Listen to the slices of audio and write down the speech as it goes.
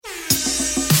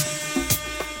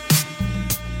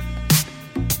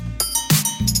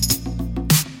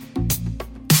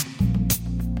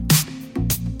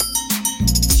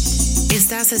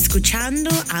Estás escuchando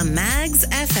a Magz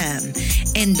FM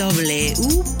en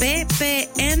WPPM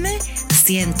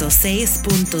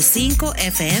 106.5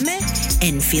 FM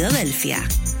en Filadelfia.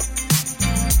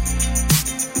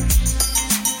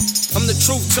 I'm the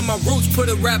truth to my roots, put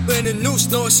a rapper in a noose,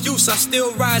 no excuse. I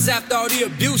still rise after all the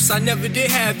abuse. I never did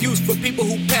have use for people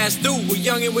who passed through. We're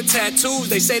youngin' with tattoos,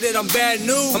 they say that I'm bad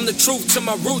news. I'm the truth to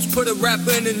my roots, put a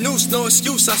rapper in a noose, no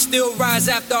excuse. I still rise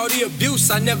after all the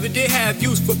abuse. I never did have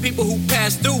use for people who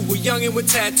passed through. We're youngin' with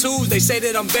tattoos, they say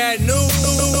that I'm bad news.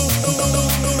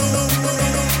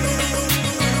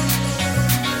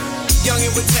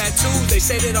 Youngin' with tattoos, they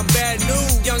say that I'm bad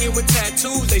news. Youngin' with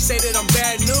tattoos, they say that I'm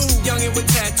bad news. Youngin' with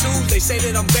tattoos, they say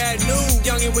that I'm bad news.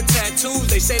 Youngin' with tattoos,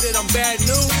 they say that I'm bad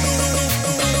news.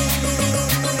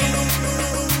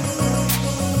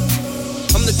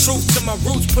 I'm the truth to my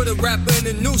roots, put a rapper in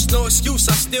a noose, no excuse.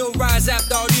 I still rise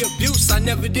after all the abuse. I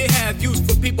never did have use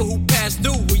for people who passed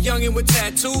through. We're youngin' with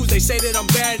tattoos, they say that I'm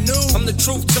bad news. I'm the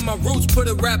truth to my roots, put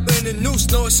a rapper in a noose,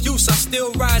 no excuse. I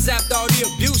still rise after all the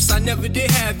abuse. I never did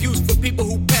have use for people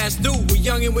who passed through. We're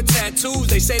youngin' with tattoos,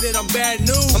 they say that I'm bad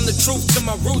news. I'm the truth to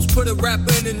my roots, put a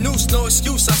rapper in a noose, no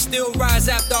excuse. I still rise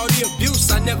after all the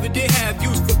abuse. I never did have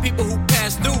use for people who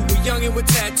passed through. We're youngin' with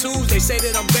tattoos, they say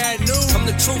that I'm bad news. I'm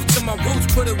the truth to my roots,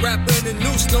 put a rapper in a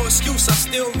noose, no excuse. I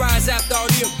still rise after all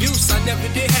the abuse. I never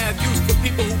did have use for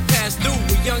people who passed through.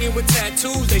 We're youngin' with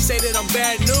tattoos, they say that I'm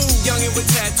bad news. Youngin' with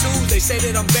tattoos, they say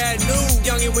that I'm bad news.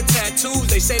 Youngin' with tattoos,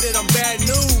 they say that I'm bad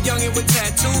news. Youngin' with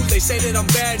tattoos, they say that I'm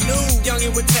bad news.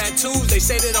 Youngin' with tattoos, they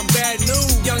say that I'm bad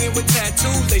news. Youngin' with tattoos,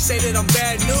 they say that I'm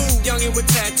bad news. Youngin' with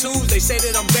tattoos, they say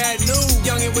that I'm bad news.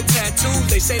 Youngin' with tattoos,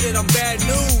 they say that I'm bad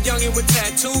news. Youngin' with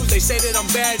tattoos, they say that I'm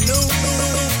bad news.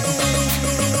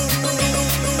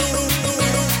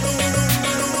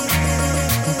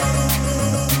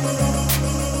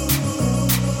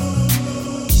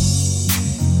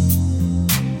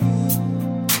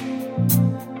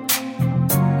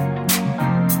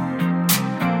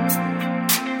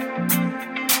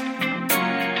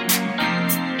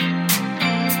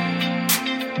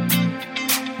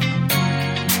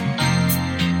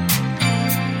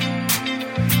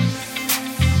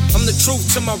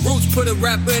 Truth to my roots, put a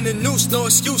rapper in a noose, no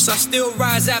excuse. I still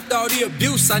rise after all the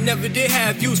abuse. I never did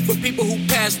have use for people who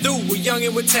passed through. We're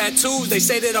youngin' with tattoos, they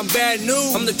say that I'm bad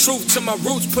news. I'm the truth to my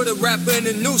roots, put a rapper in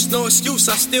a noose, no excuse.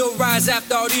 I still rise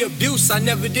after all the abuse. I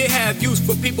never did have use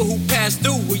for people who passed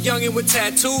through. We're youngin' with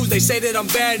tattoos, they say that I'm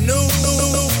bad news.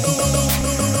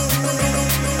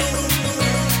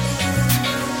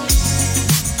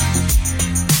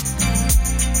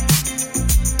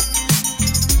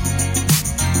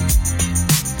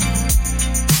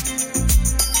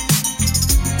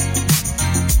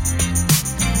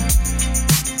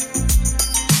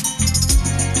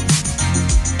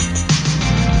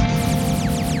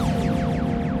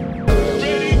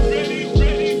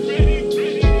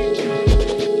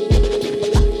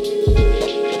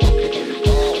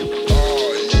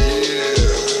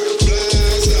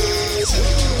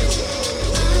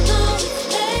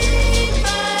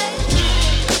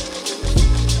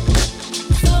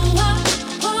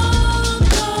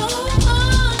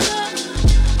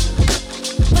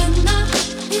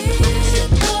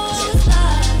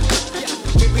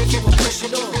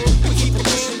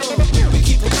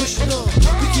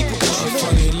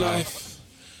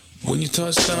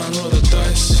 Touchdown, roll the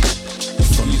dice.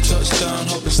 From your touchdown,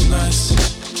 hope it's nice.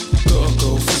 Gotta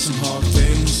go for some hard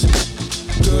things.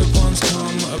 Good ones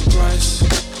come at a price.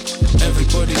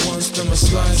 Everybody wants them a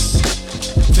slice.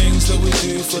 Things that we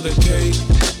do for the cake.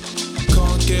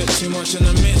 Can't get too much in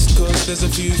the midst, cause there's a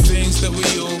few things that we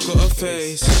all gotta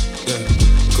face. Yeah,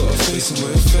 gotta face them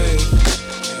with faith.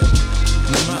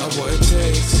 No matter what it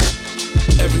takes.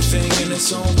 Everything in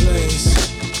its own place.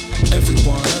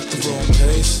 Everyone at the wrong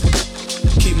pace.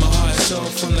 Keep my high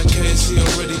self on the case, he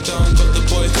already done, got the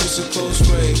boy through some close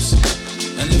raves.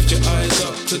 And lift your eyes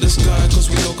up to the sky, cause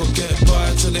we all gon' get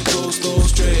by till it goes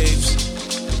those drapes.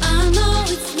 I know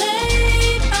it's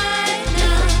late right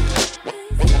now,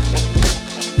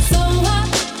 so I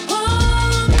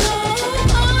won't go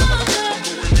under.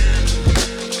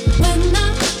 When I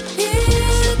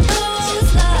hear those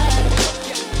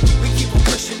lights, we keep on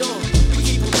pushing on, we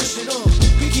keep on pushing on,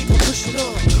 we keep on pushing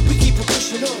on, we keep on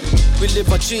pushing on. We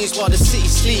live our dreams while the city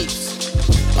sleeps.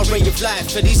 A ray of light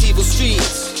for these evil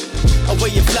streets. A way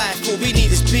of life, all we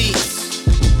need is peace.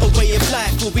 A way of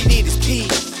life, all we need is peace.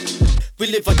 We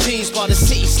live our dreams while the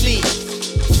city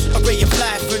sleeps. A ray of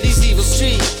life for these evil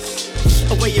streets.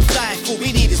 A way of life, all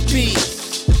we need is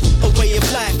peace. A way of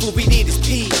life, all we need is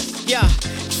peace. Yeah,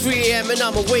 3 AM and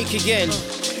I'm awake again.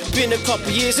 Been a couple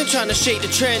years, I'm trying to shake the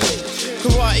trend.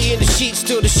 Karate in the sheets,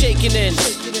 still the shaking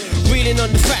ends. Reeling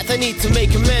on the fact I need to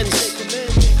make amends.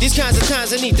 These kinds of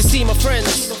times I need to see my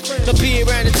friends. Not be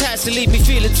around the tats to leave me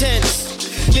feeling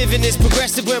tense. Living is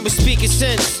progressive when we're speaking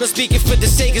sense. Not speaking for the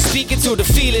sake of speaking till the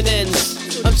feeling ends.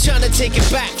 I'm trying to take it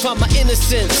back, find my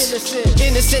innocence.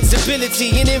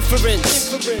 Insensibility and inference.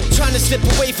 Trying to slip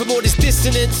away from all this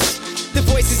dissonance. The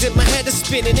voices in my head are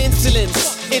spinning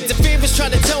insolence. Interference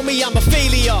trying to tell me I'm a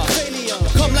failure.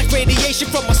 Come like radiation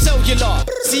from my cellular.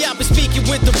 See, I've been speaking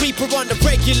with the Reaper on the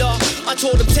regular. I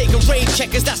told him take a rain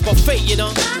check, cause that's my fate, you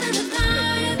know.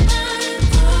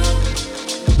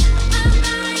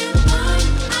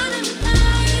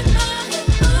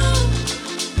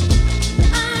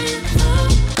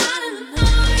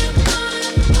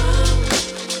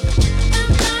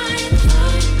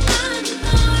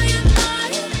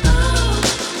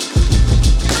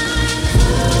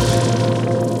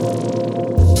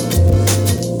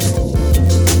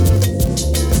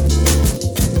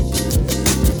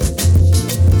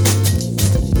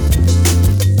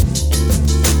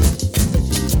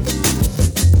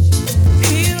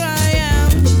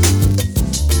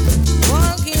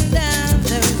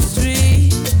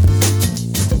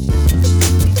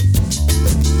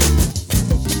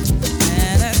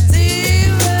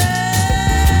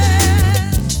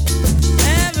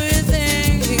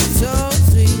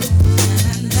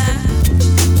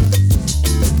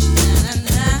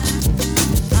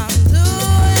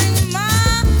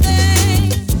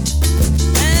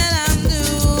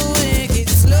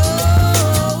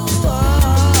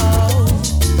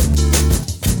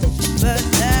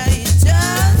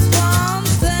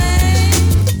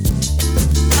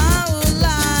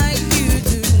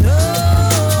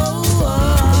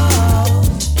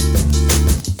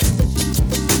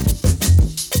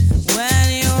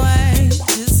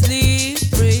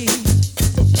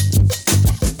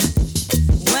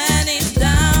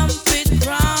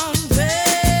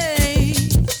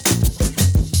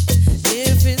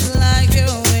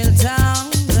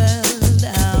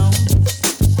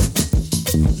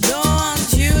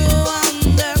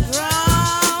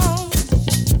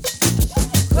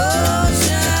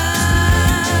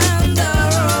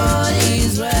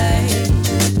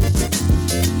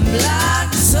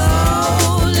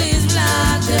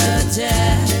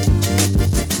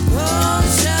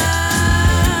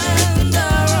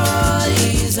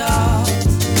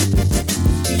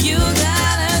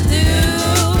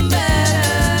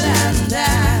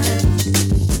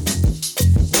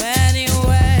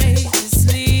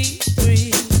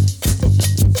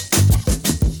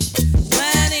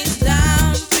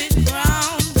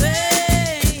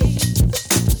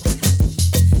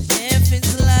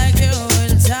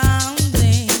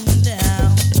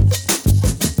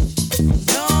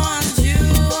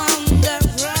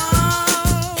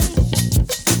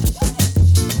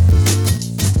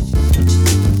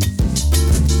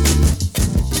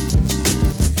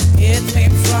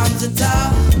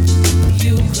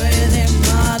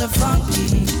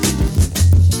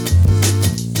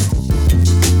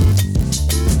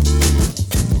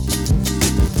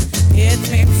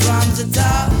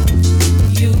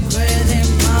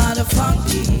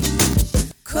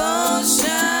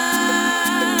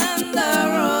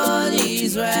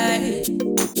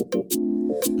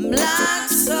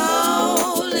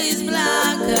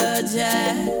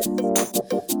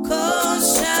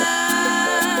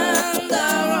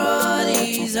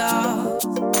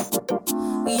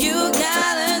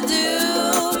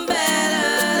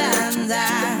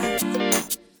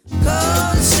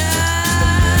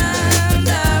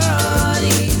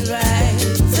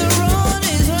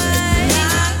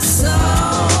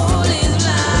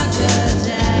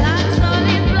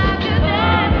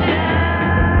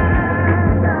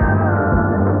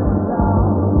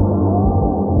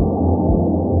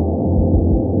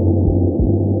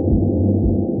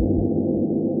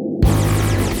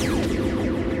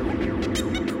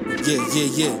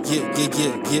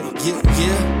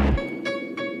 Yeah.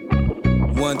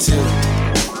 1, 2.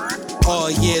 Oh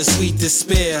yeah, sweet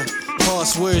despair.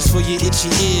 Harsh words for your itchy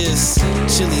ears.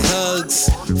 Chilly hugs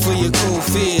for your cold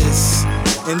fears.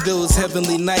 And those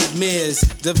heavenly nightmares.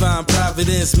 Divine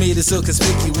providence made it so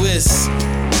conspicuous.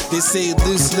 They say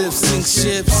loose lips sink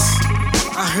ships.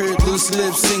 I heard loose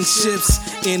lips sink ships.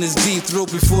 In his deep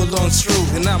throat before long stroke.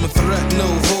 And I'm a threat, no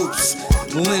hopes.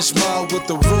 Lynch mob with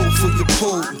the rope for your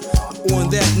pope. On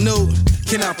that note,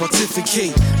 can I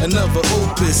pontificate another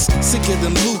opus? Sicker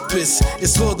than lupus,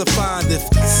 it's more defined. If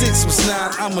 6 was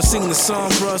 9, I'ma sing the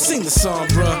song, bruh. Sing the song,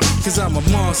 bruh, cause I'm a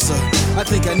monster. I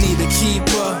think I need a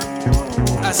keeper.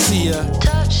 I see ya.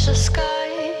 Touch the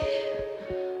sky,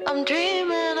 I'm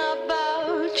dreaming of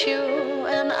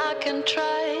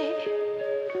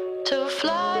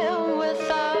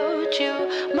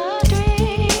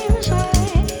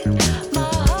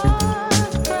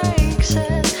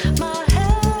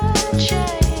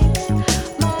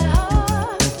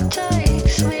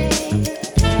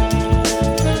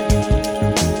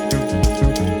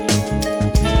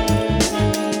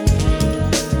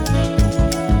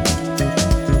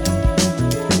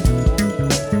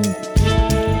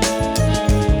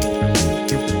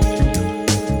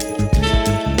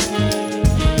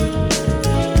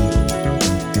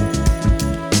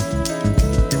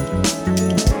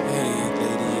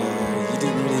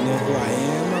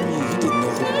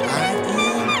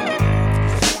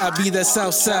be that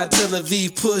Southside Tel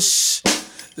Aviv push.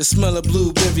 The smell of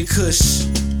blueberry kush.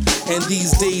 And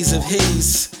these days of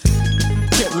haze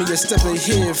kept me a step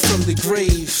ahead from the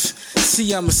grave.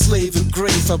 See, I'm a slave of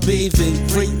grace. I bathe in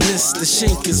greatness. The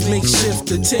shank is makeshift.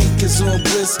 The tank is on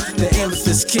bliss. The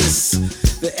amethyst kiss.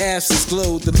 The abscess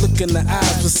glow. The look in the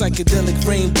eyes with psychedelic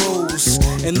rainbows.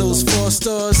 And those 4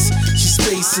 stars, she's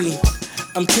spacey.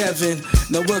 I'm Kevin.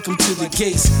 Now welcome to the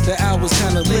gates. The hour's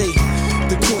kinda late.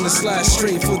 The corner slide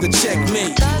straight for the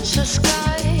checkmate. Touch the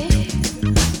sky.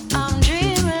 I'm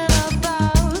dreaming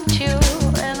about you,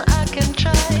 and I can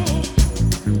try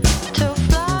to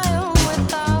fly on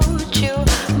without you.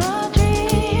 My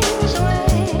dreams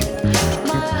wake,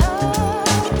 my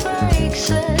heart breaks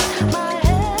it, my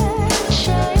head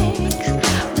shakes,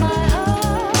 my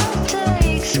heart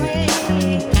takes me.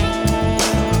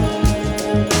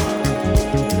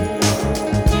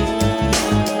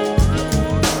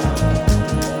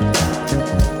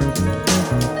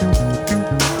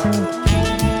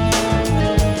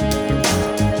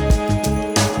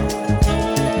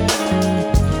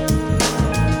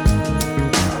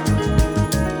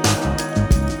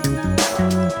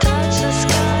 Touch the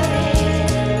sky.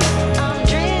 I'm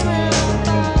dreaming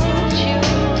about you,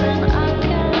 and I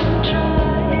can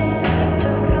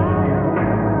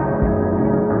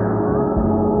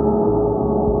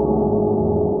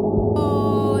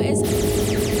Oh, is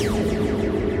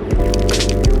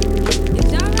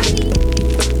y'all ready?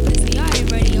 Listen, y'all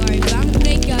ain't ready, alright, but I'm gonna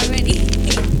make y'all ready.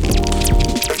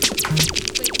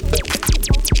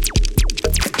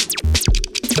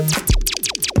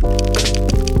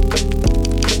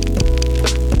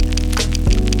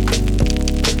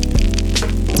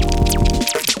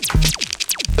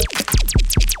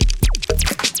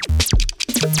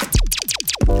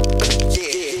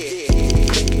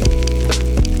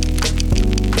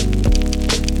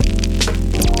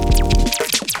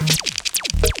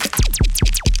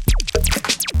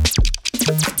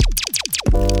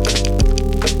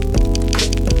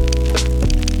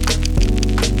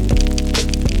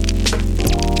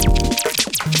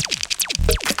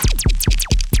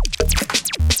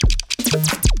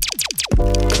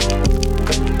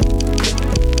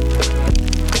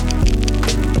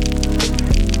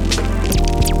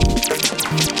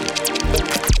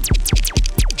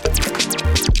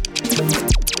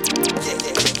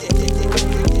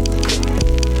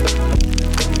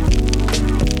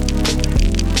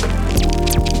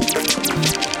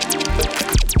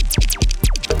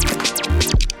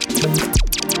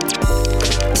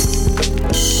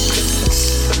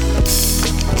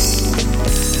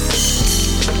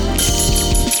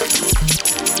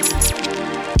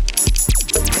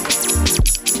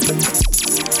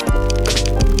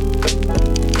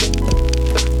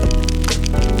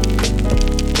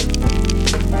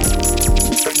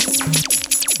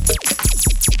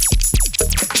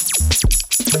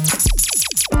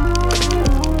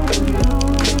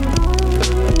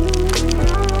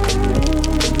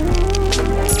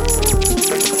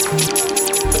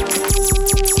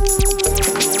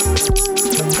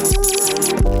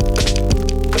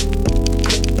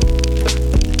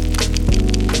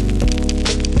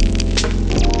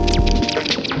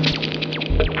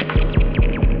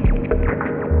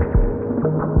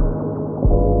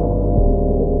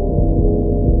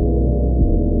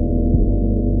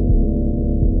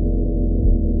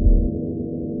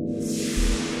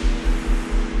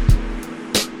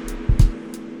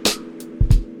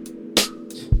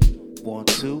 One,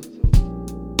 two.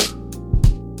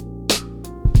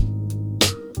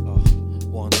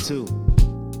 One, two.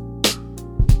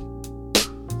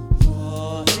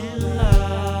 Fall in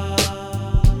love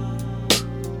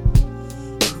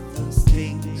with those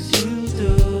things you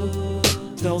do.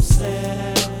 Don't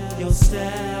sell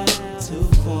yourself to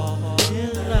fall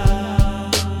in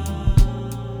love.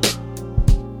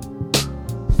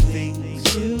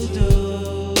 Things you do.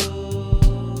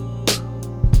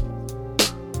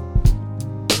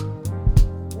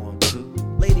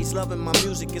 Loving my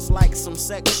music, it's like some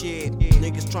sex shit.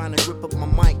 Niggas trying to grip up my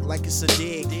mic like it's a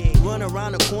dig. Run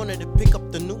around the corner to pick up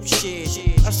the new shit.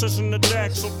 I search in the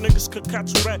deck so niggas could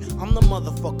catch a rat. I'm the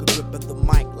motherfucker gripping the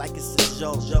mic like it's a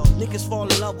show. Niggas fall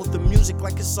in love with the music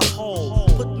like it's a hole.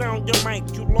 Put down your mic,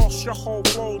 you lost your whole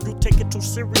flow. You take it too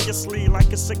seriously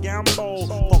like it's a gamble.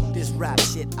 Fuck this rap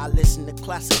shit, I listen to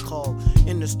classical.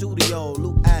 In the studio,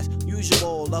 loop as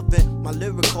usual. Loving my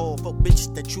lyrical. Fuck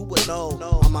bitches that you would know.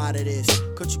 I'm out of this.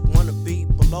 Cause you wanna be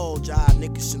below, y'all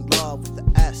niggas in love with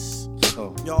the S.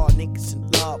 Y'all niggas in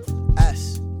love with the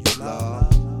S. You love.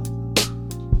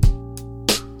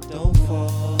 Don't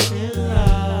fall in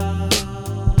love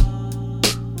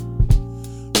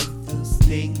with those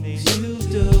things you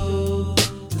do.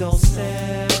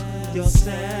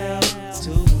 yourself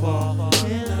to fall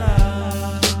in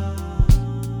love.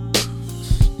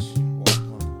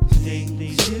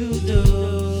 Things you do.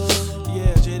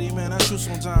 Yeah, JD, man, that's true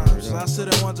sometimes. I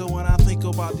sit and wonder when I think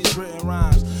about these written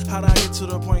rhymes. How'd I get to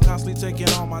the point constantly taking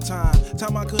all my time?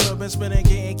 Time I could have been spending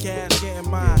getting cash, getting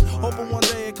mine. Hoping one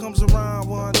day it comes around,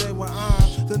 one day when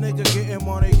I'm the nigga getting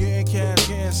money, getting cash,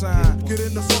 getting signed.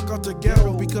 Getting the fuck out the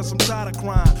ghetto because I'm tired of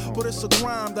crime. But it's a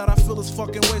crime that I feel is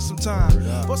fucking wasting time.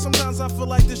 But sometimes I feel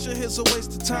like this shit is a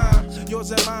waste of time.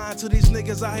 Yours and mine to these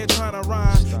niggas out here trying to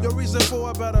rhyme. Your reason for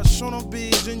it better shouldn't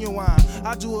be genuine.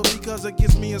 I do it because it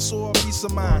gives me a sore peace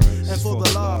of mind. And for the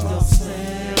love,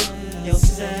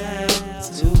 yourself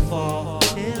to fall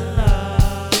in love.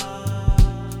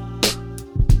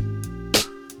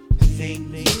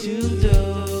 Things you do.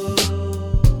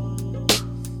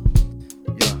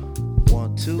 Yeah,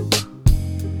 1, 2.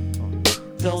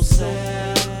 Don't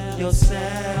sell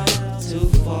yourself to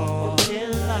fall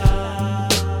in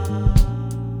love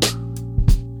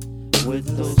with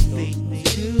those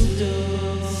things you do.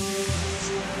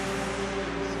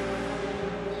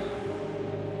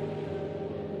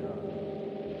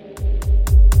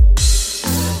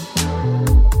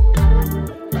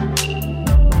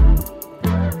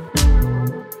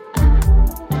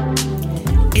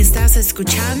 Estás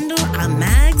escuchando a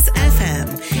Magz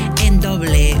FM en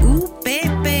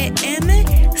WPPM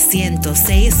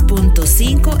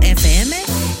 106.5 FM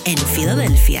en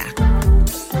Filadelfia.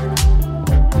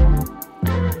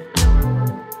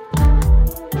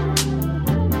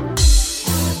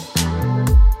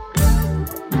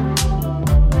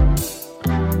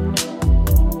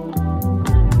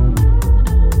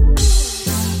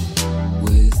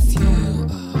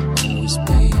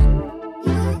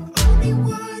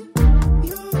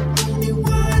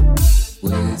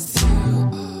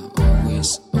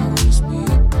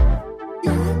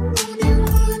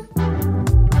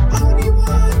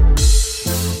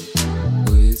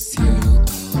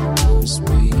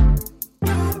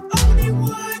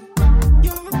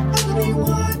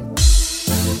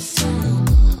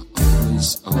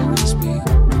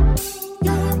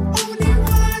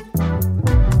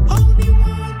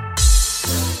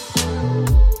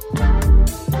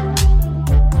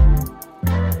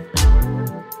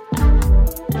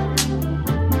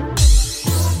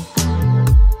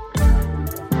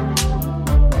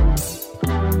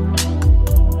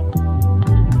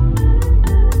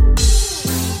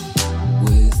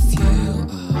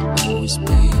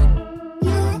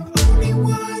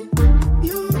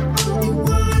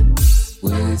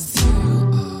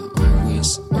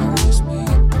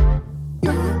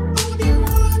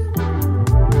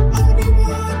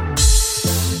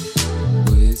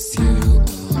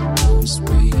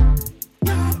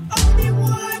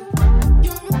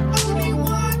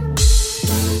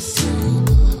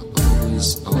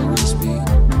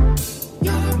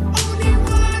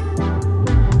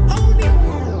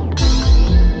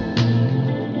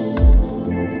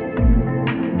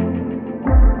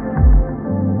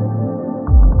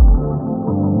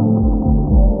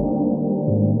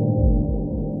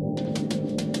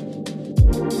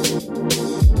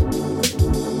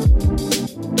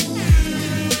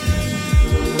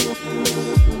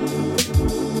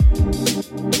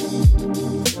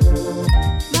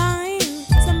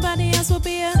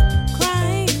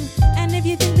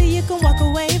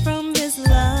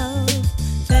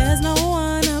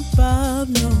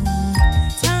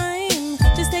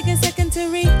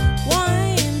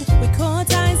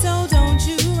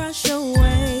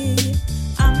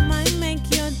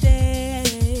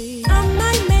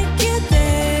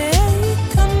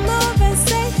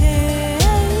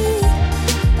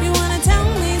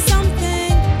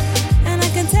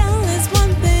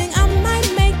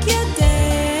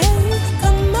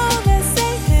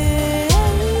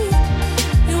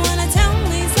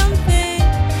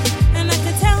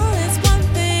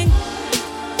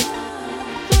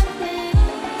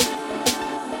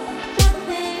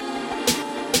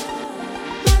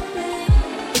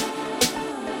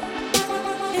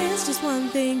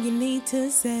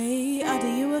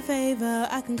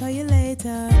 I can call you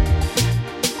later.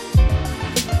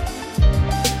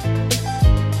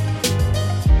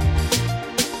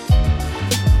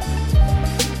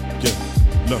 Yeah,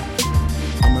 look,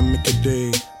 I'ma make a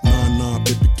day. Nah,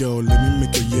 baby girl, let me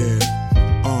make a yeah.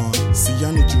 See,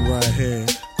 I need you right here.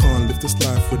 Can't live this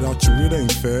life without you, it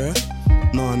ain't fair.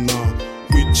 Nah,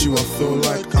 with you I feel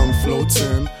like I'm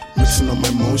floating. Mixing up my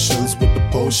emotions with the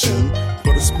potion.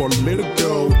 Got a spot, little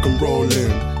girl, we can roll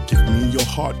in. Give me your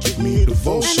heart, give me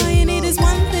devotion. And all you need is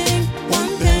one thing.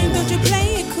 Don't you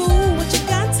play it cool? What you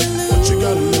got to lose? What you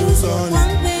gotta lose, honey?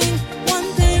 One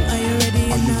thing. Are you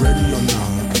ready? Are you ready or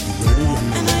not? Are you ready or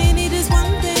not? And all you need is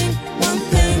one thing, one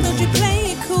thing. Don't you play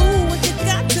it cool? What you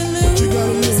got to lose? What you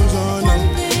gotta lose, I know. One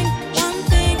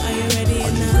thing. Are you ready or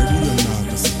Are you not? ready or not?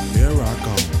 'Cause here I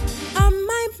come. I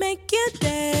might make your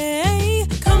day.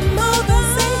 Come over,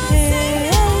 say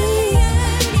hey.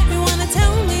 You wanna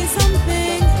tell me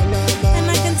something, and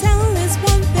I can tell this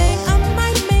one thing. I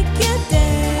might make your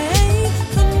day.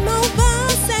 Come over,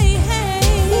 say hey.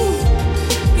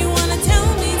 You wanna tell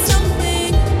me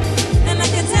something, and I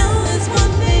can tell this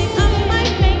one thing. I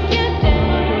might make your day.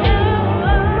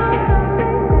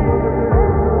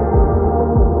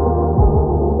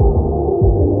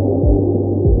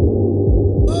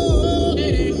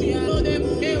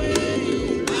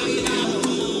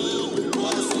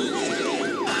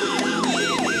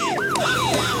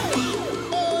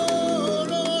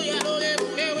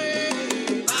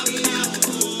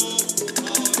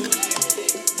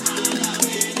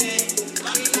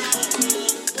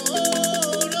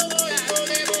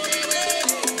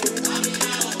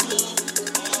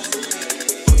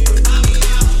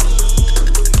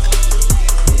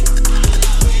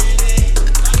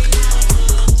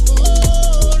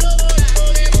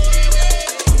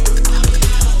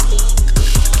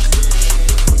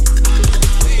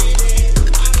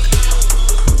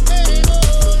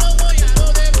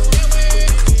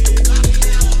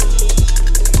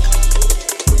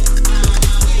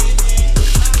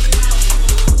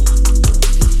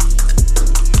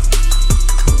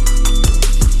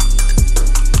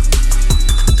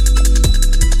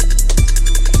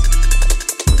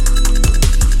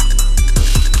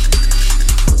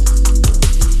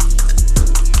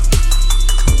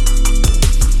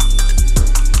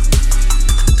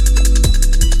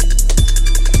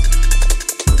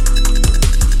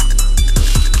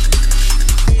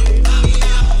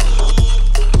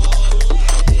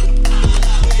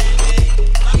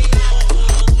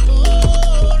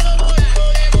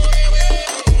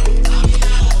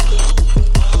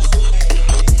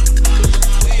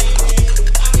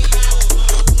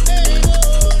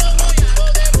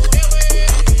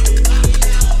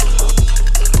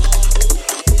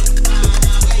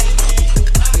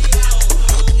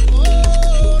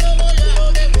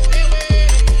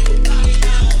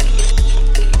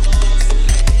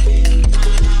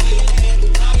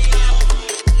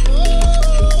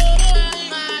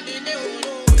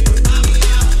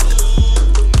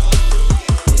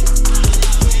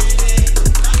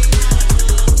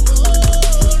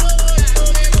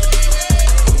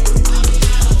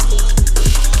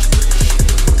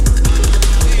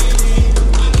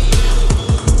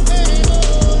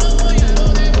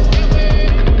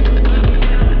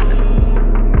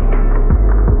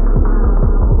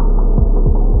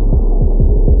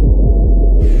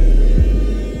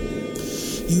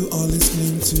 You are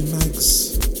listening to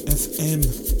Magz FM.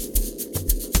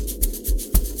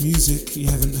 Music you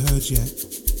haven't heard yet.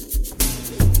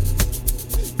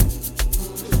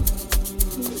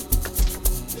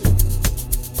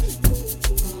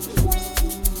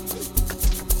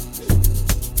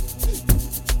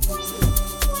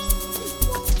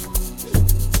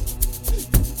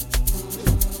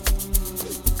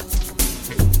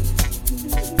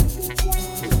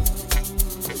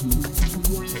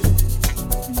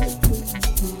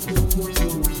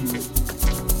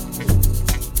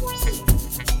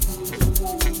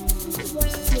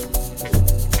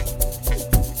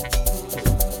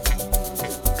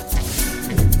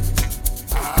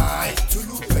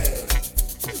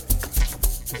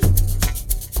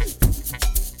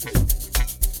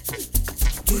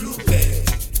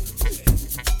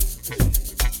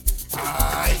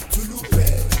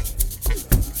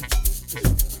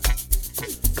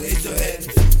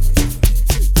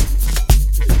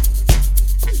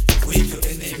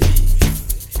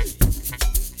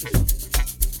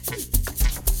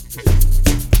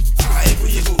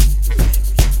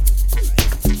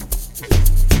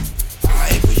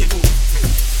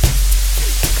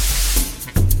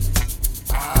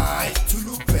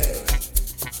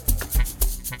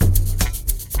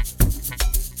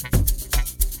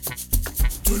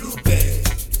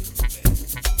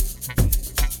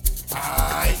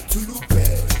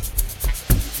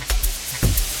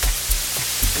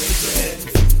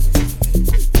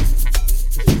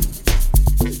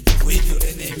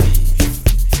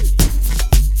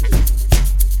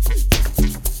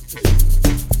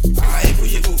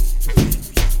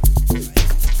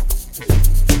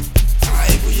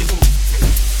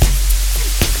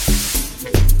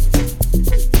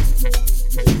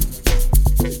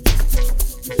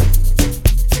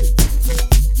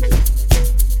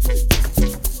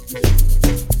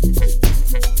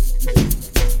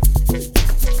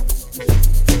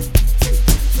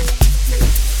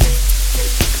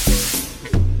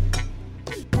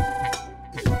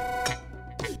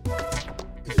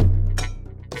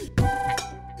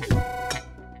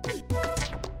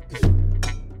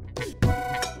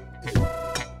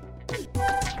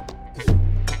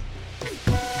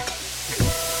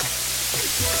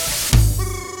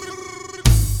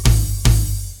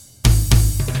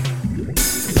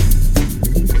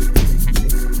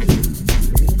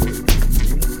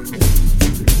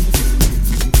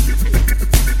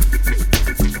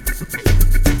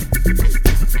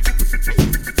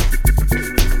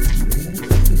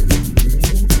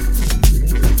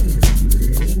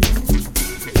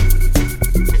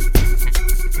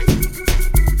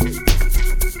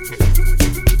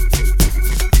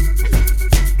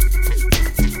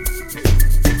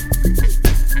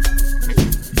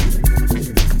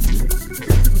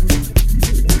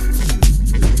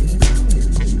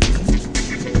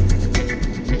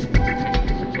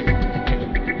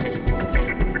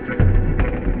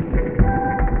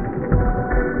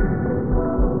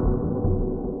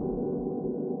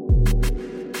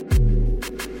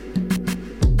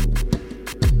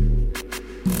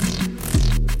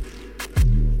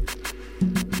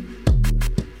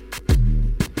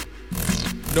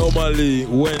 Normally,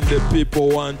 when the people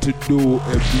want to do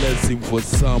a blessing for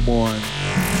someone,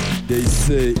 they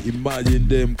say, imagine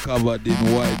them covered in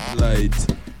white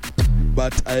light.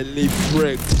 But I live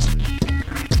wrecked.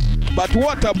 But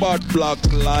what about black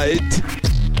light?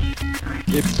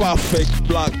 A perfect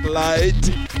black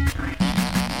light.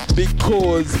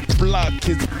 Because black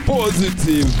is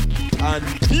positive and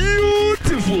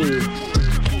beautiful.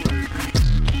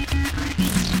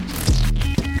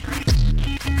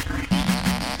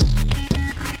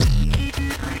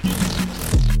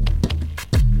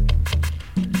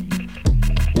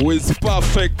 With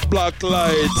perfect black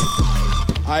light,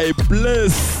 I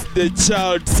bless the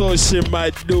child so she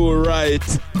might do right.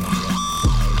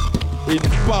 In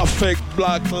perfect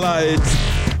black light,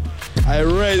 I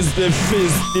raise the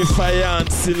fist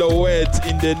defiant silhouette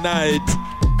in the night.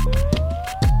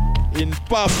 In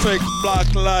perfect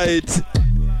black light,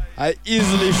 I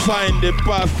easily find the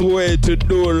pathway to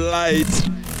do light.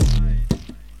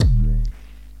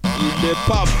 In the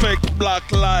perfect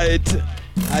black light,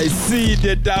 I see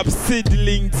the dab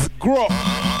seedlings grow.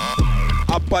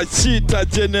 Apachita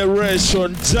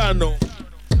generation Jano.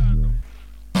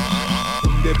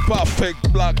 In the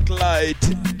perfect black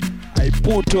light, I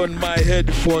put on my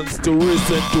headphones to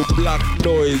listen to black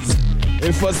noise.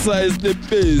 Emphasize the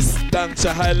bass,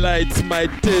 Dangsha highlights my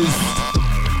taste.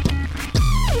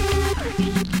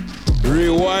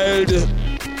 Rewild,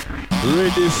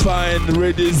 redefine,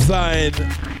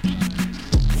 redesign.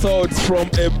 Thoughts from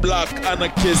a black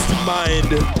anarchist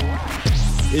mind.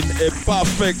 In a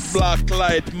perfect black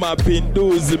light, mapping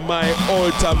those my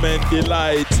ultimate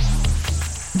delight.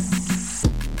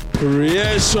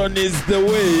 Creation is the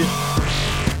way,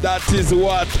 that is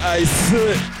what I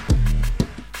say.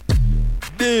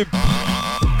 Deep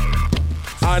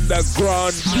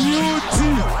underground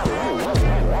beauty,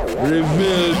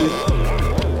 revealed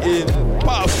in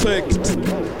perfect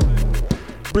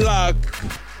black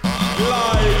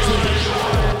light.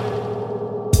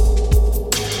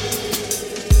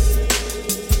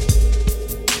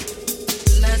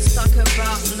 Let's talk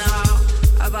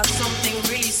about something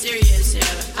really serious here.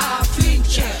 Our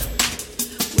future.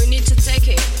 We need to take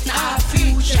it. Our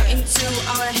future into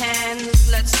our hands.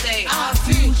 Let's stay. Our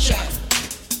future.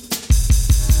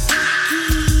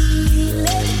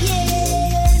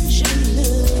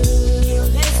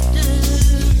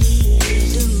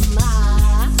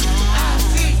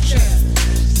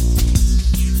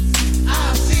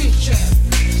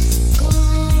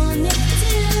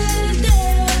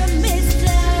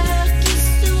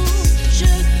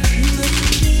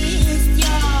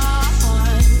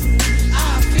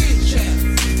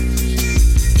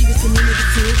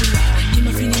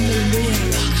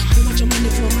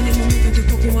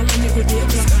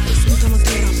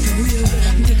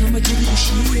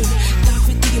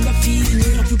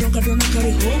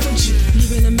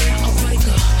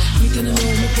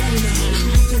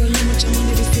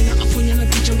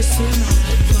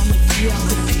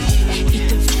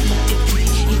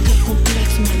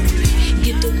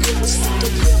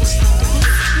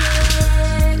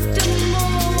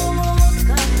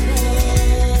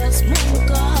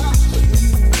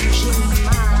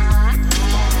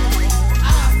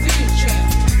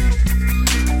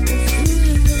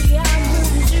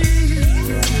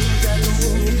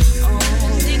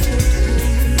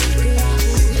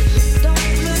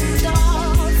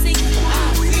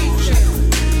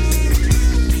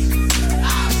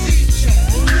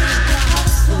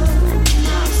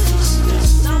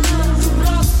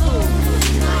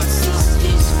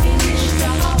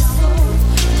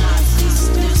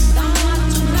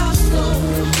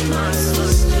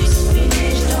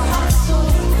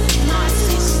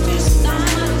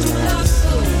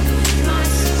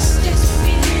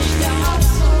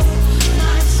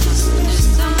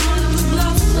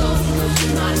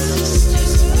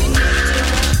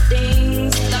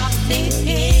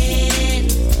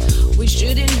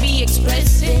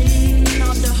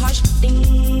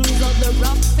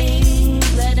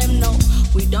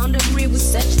 with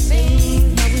such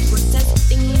things. Now we protect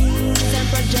things and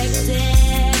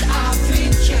projected our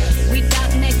future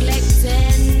without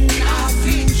neglecting our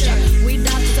future,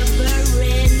 without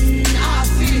suffering our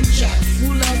future,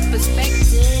 full of perspective.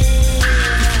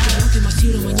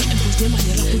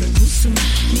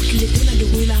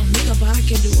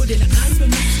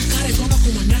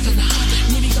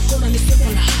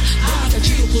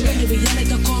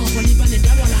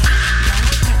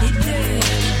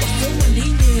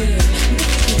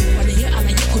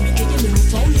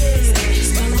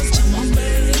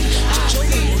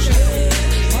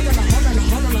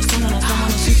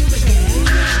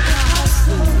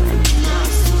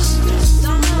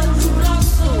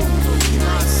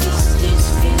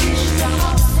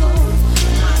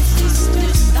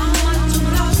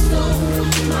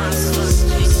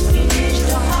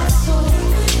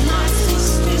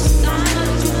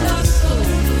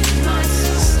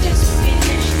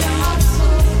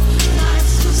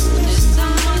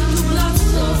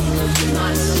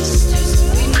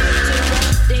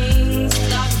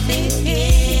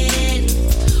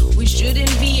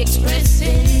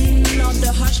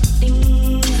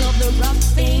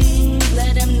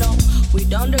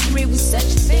 Don't agree with such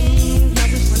things. Now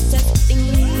we protect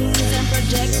things and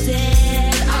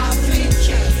projected our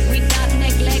future without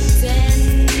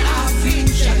neglecting our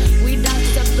future, without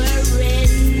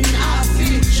suffering our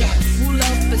future, full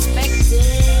of perspective,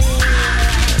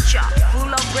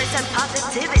 full of grace and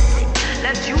positivity.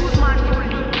 Let's use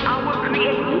mindfully our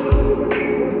creativity.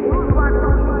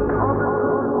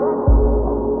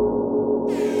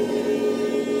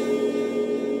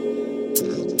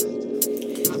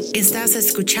 Estás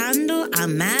escuchando a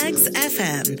Magz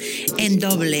FM en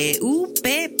WPPM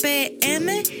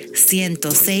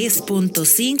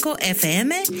 106.5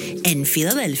 FM en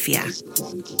Filadelfia.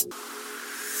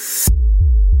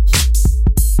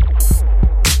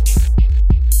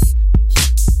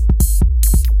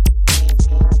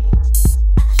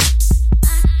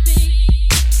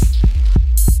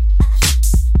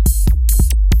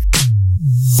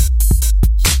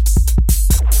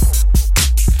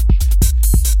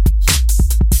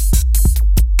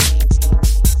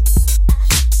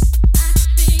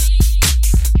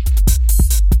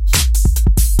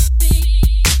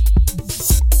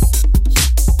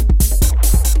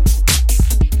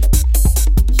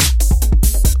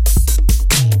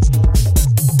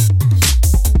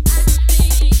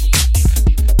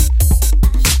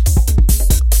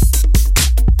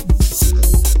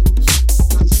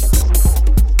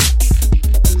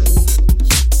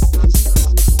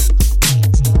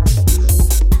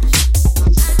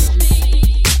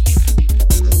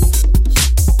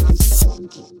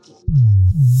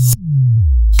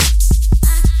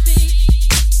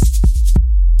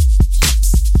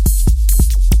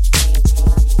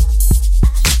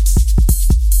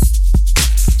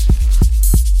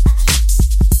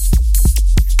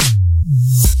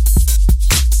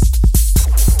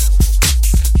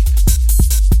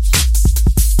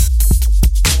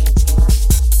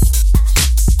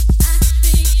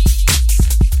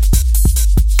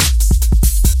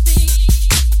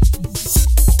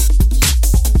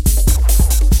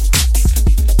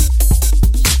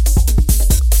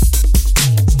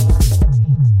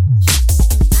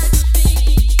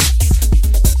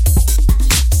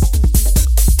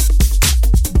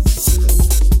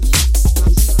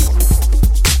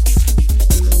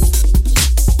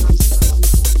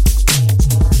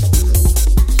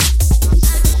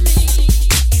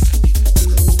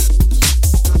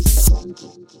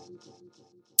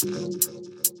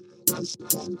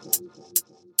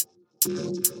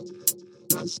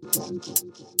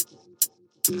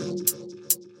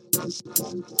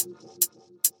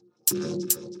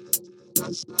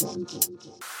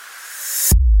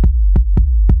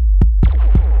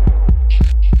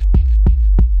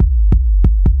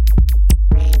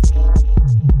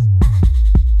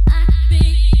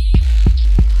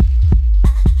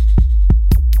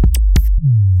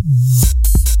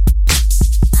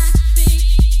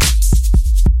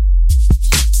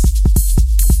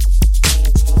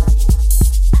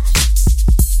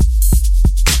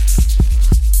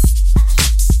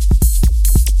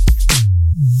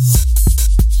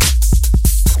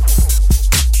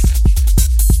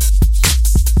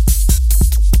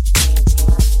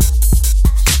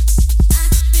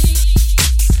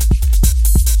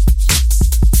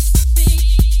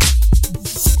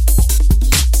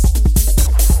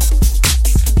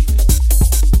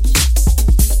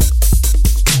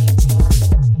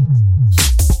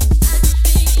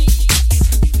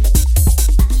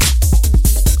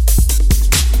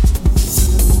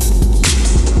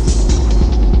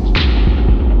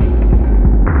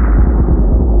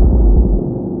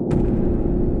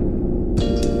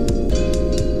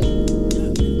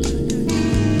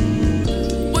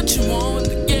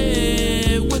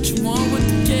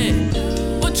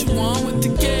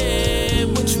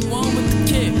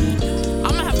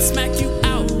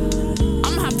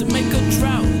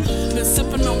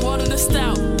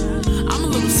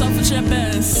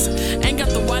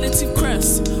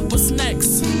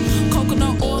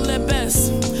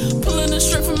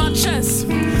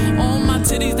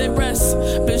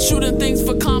 shooting things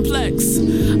for complex.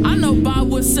 I know Bob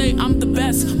would say I'm the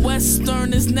best.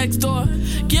 Western is next door.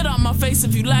 Get out my face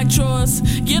if you like chores.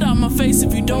 Get out my face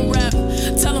if you don't rap.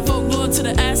 Telling folklore to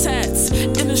the ass hats.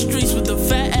 In the streets with the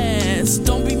fat ass.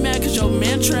 Don't be mad cause your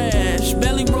man trash.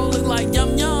 Belly rolling like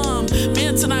yum yum.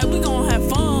 Man, tonight we gon' have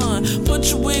fun. Put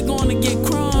your wig on and get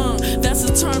crunk. That's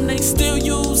a term they still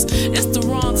use. It's the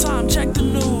wrong time, check the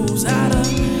news. At a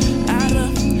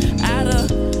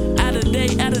day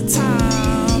at a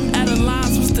time. At a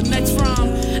lines, what's the next rhyme?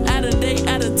 At a day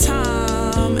at a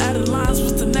time. At a lines,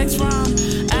 what's the next rhyme?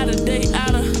 At a day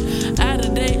at a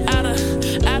day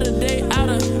at a day at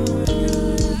a.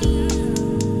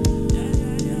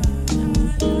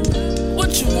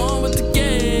 What you want with the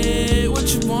gay?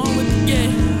 What you want with the gay?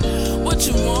 What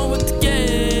you want with the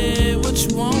gay? What you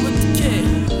want with the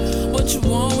kid? What you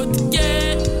want with the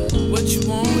gay? What you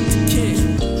want with the kid?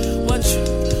 What you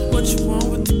want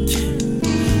with the kid?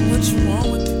 What you want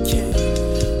with the kid?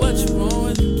 What you want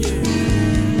with the kid?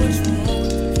 What you want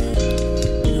with the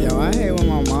kid? Yo, I hate when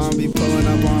my mom be pulling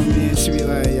up on me and she be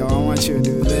like, yo, I want you to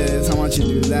do this, I want you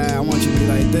to do that, I want you to be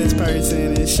like this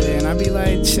person and shit. And I be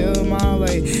like, chill, mom,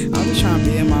 like, I'm just trying to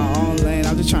be in my own lane,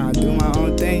 I'm just trying to do my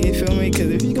own thing, you feel me? Cause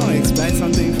if you gonna expect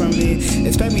something from me,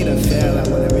 expect me to fail at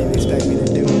whatever you expect me to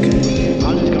do. Cause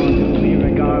I'm just gonna do me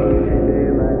regardless.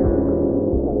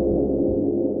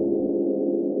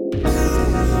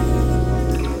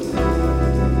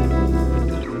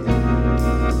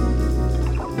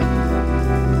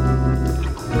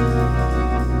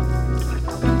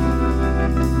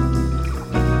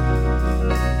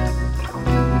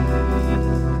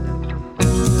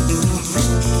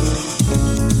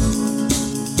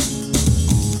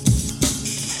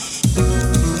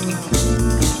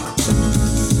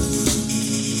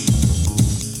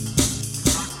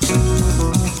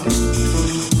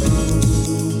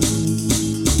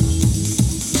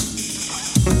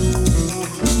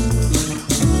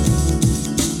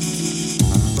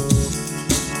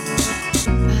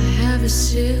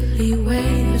 silly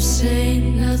way of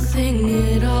saying nothing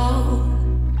at all.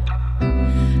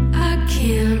 I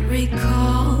can't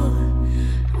recall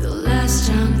the last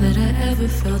time that I ever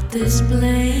felt this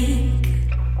blank.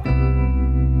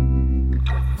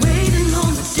 Waiting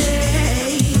on the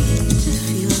day to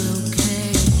feel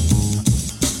okay.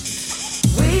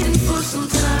 Waiting for some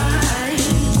time.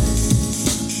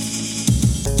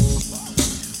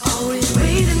 Always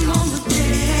waiting on the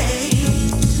day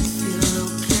to feel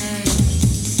okay.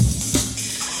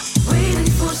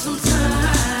 Waiting for some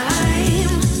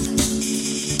time.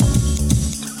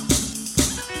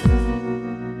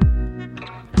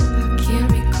 I can't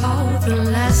recall the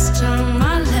last time I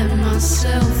let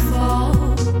myself fall.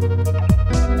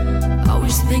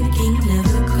 Always thinking,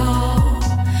 never call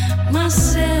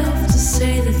myself to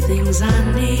say the things I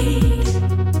need.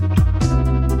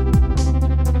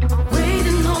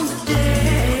 Waiting on the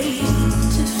day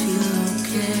to feel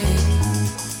okay.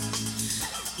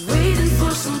 Waiting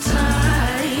for some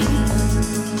time.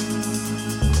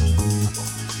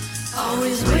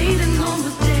 Always waiting on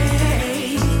the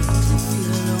day to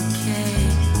feel okay.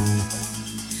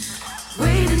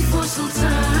 Waiting for some time.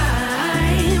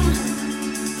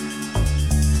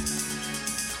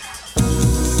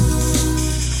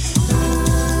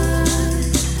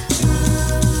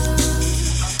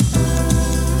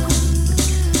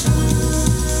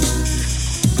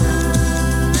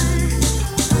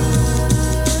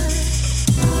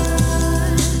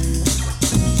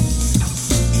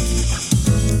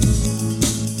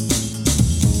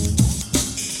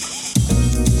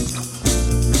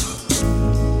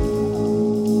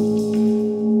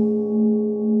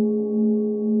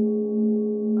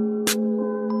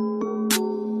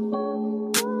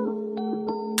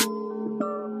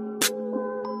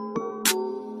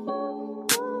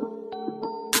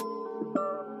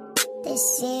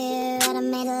 This year I done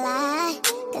made a lie.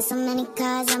 Got so many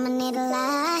cars, I'ma need a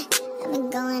lie. I've been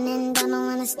going and don't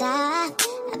wanna stop.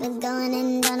 I've been going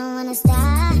and don't wanna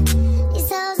stop. These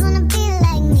hoes wanna be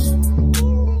like me.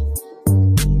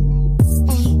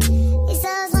 Ay, these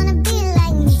hoes wanna be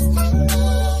like me.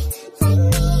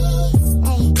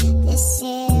 Ay, this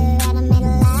year I done made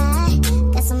a lie.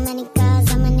 Got so many cars,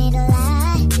 I'ma need a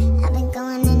lie. I've been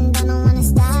going and don't wanna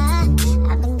stop.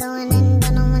 I've been going and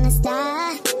don't wanna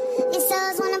stop. These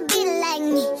hoes wanna be like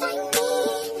me.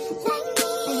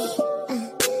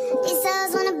 These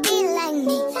hoes wanna be like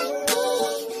me.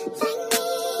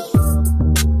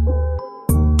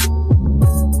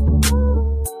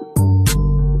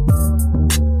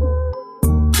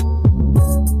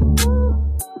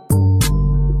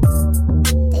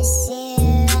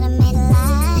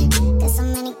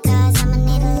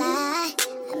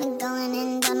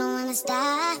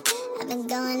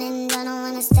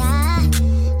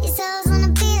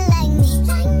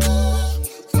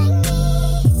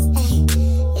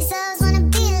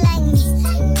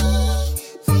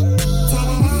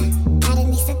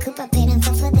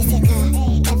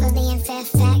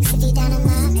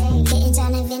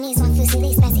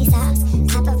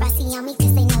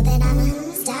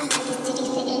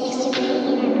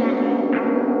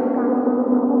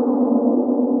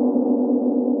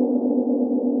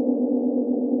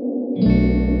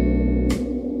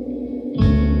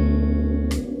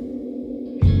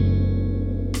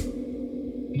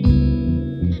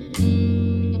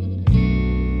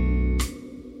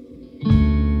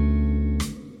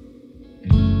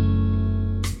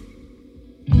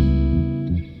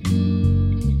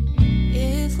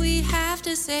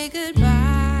 say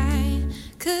goodbye,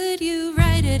 could you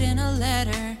write it in a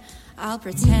letter? I'll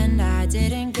pretend I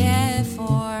didn't get for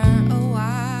a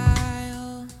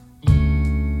while.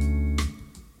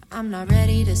 I'm not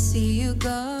ready to see you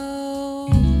go.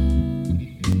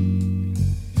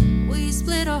 We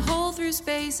split a hole through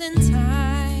space and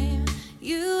time.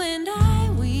 You and I,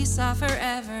 we saw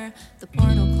forever. The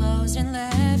portal closed and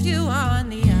left you on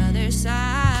the other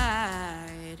side.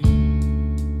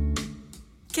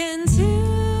 Can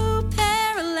two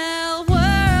parallel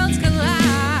worlds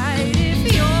collide?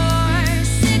 If you're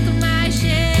sick of my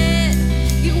shit,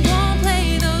 you won't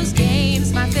play those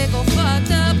games. My fickle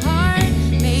fucked up heart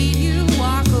made you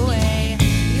walk away.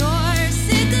 You're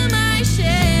sick of my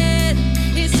shit,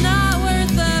 it's not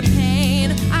worth the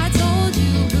pain. I told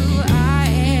you who I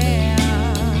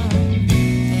am,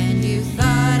 and you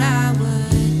thought I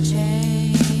would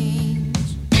change.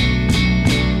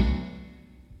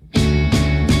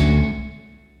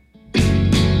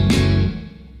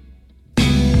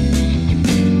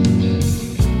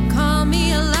 Call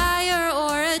me a liar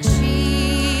or a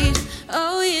cheat.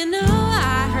 Oh, you know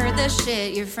I heard the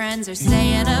shit your friends are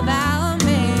saying about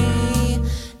me.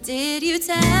 Did you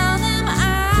tell them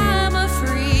I'm a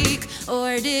freak,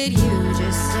 or did you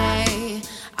just say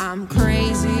I'm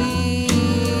crazy?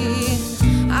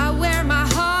 I wear my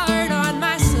heart on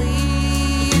my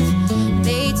sleeve.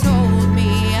 They told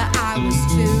me I was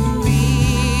too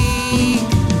weak.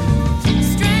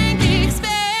 Strength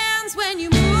expands when you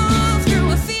move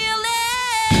through a feeling.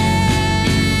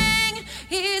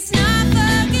 It's not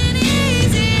fucking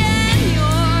easy, and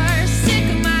you're sick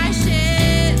of my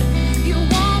shit. You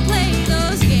won't play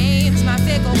those games. My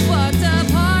fickle fucked up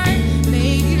heart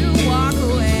made you walk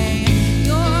away.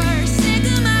 You're sick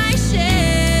of my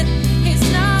shit.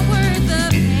 It's not worth the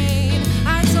pain.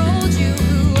 I told you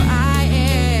who I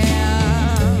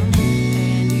am,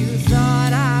 and you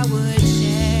thought I would change.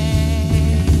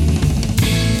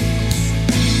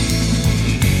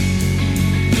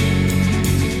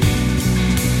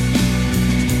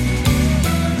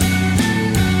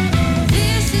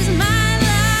 This is my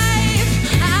life.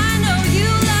 I know you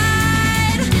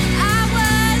lied. I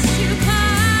was too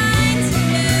kind to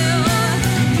you.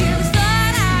 You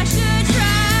thought I should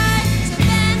try to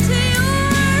bend to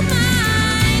your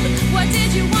mind. What did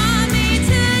you want me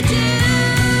to do?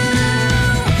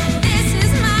 This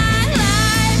is my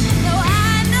life. No, I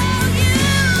know you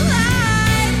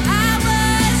lied. I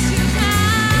was too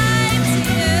kind to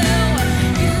you.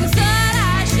 You thought I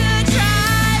should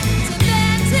try to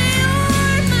bend to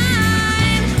your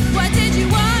mind. What did you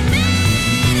want me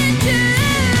to do?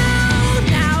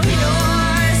 Now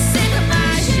you're sick of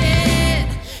my shit.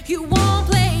 You won't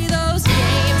play those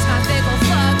games. My fickle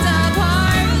fucked up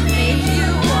heart made you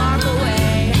walk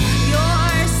away.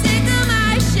 You're sick of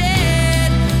my shit.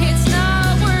 It's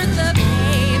not worth the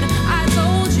pain. I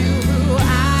told you who I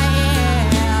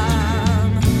am,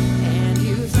 and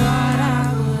you thought I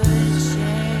would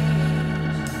change.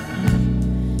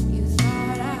 You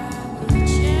thought I would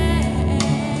change.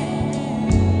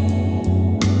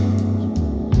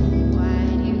 Why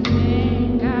do you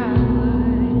think I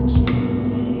would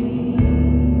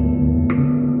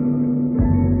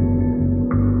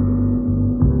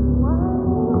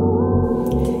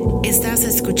Estás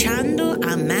escuchando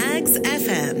a Magz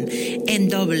FM en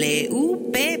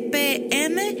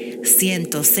WPPM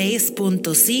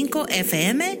 106.5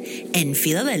 FM en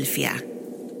Filadelfia.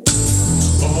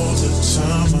 All the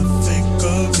time I think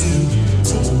of you,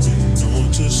 holding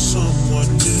on to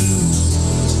someone new.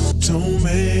 Don't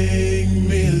make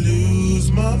me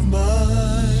lose my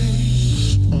mind.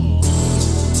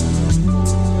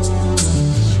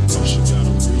 Oh, she got a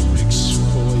remix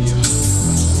for you.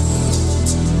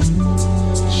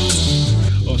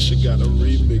 Oh, she got a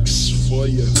remix for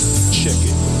you. Check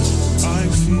it. I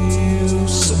feel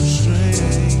so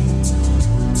strange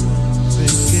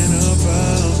thinking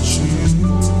about you.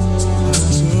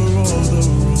 After all the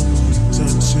wrong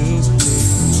done to me,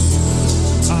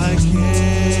 I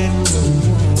can't go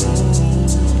on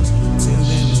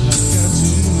feeling like I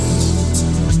do.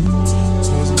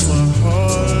 'Cause my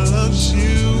heart loves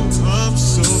you. I'm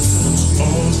so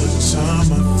all the time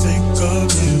I think of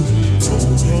you.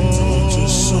 Holding on to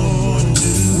someone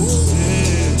new.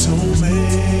 Yeah, don't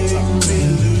make me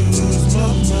lose my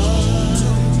mind.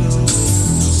 No.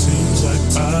 Seems like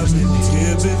I've been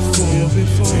here before.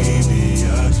 Baby, I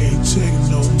can't take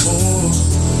no more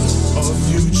of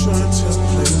you trying to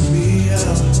play me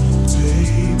out,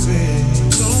 baby.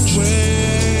 Don't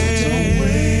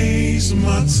waste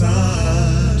my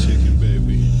time. Chicken,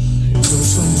 baby. For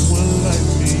someone like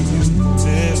me, you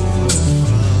never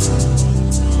find.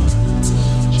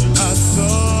 I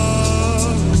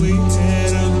thought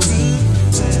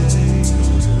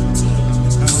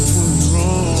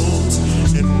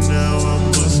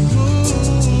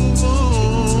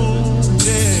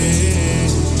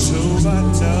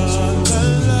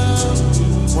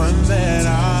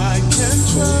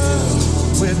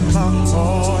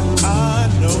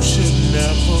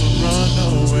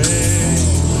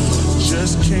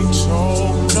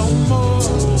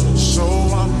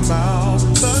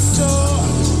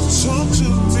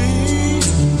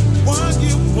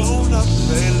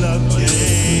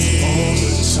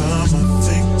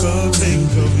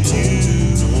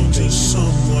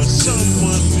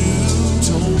someone new.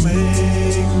 Don't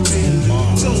make me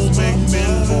lose. Don't make me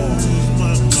lose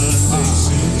my mind. It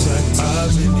seems like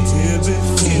I've been here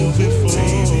before.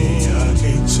 Baby, I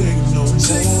can't take no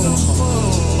more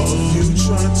of you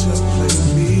trying to play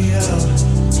me out.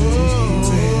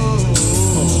 Baby,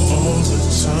 all the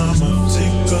time I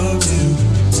think of you,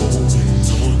 holding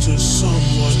on to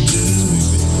someone new.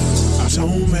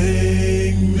 Don't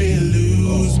make me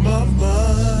lose my mind.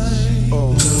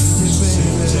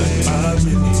 Seems like I've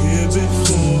been here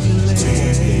before.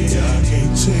 Baby, I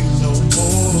can't take no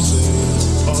more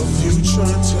of you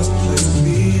trying to play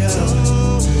me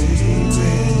out.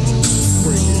 Baby,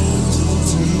 bring it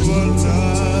to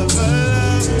another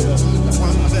life,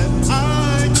 one that I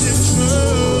can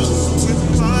trust with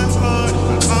my heart.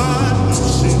 I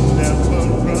should never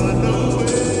run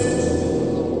away.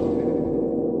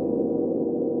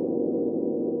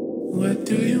 What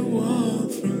do you want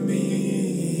from me?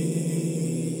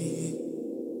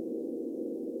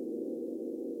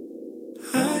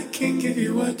 I can give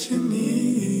you what you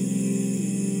need.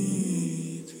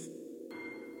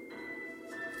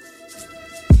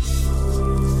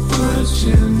 What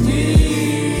you need.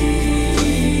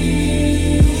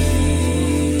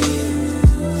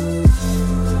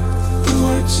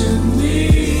 What you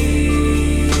need.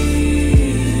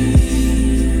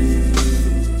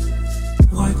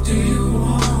 What do you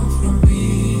want from me?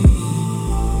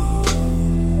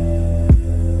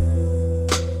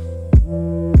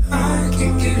 I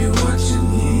can give you what you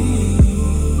need.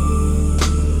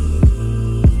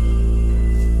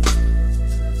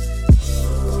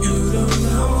 You don't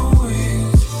know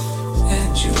it,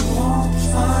 and you won't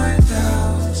find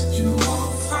out. You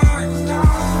won't find out.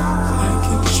 I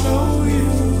can show you,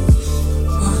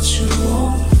 but you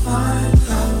won't find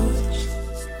out.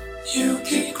 You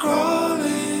keep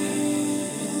crawling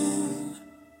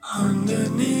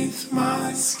underneath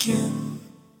my skin.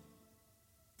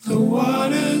 The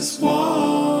water's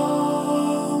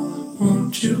warm.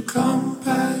 Won't you come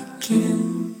back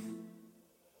in?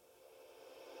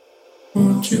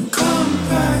 Won't you come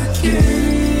back in?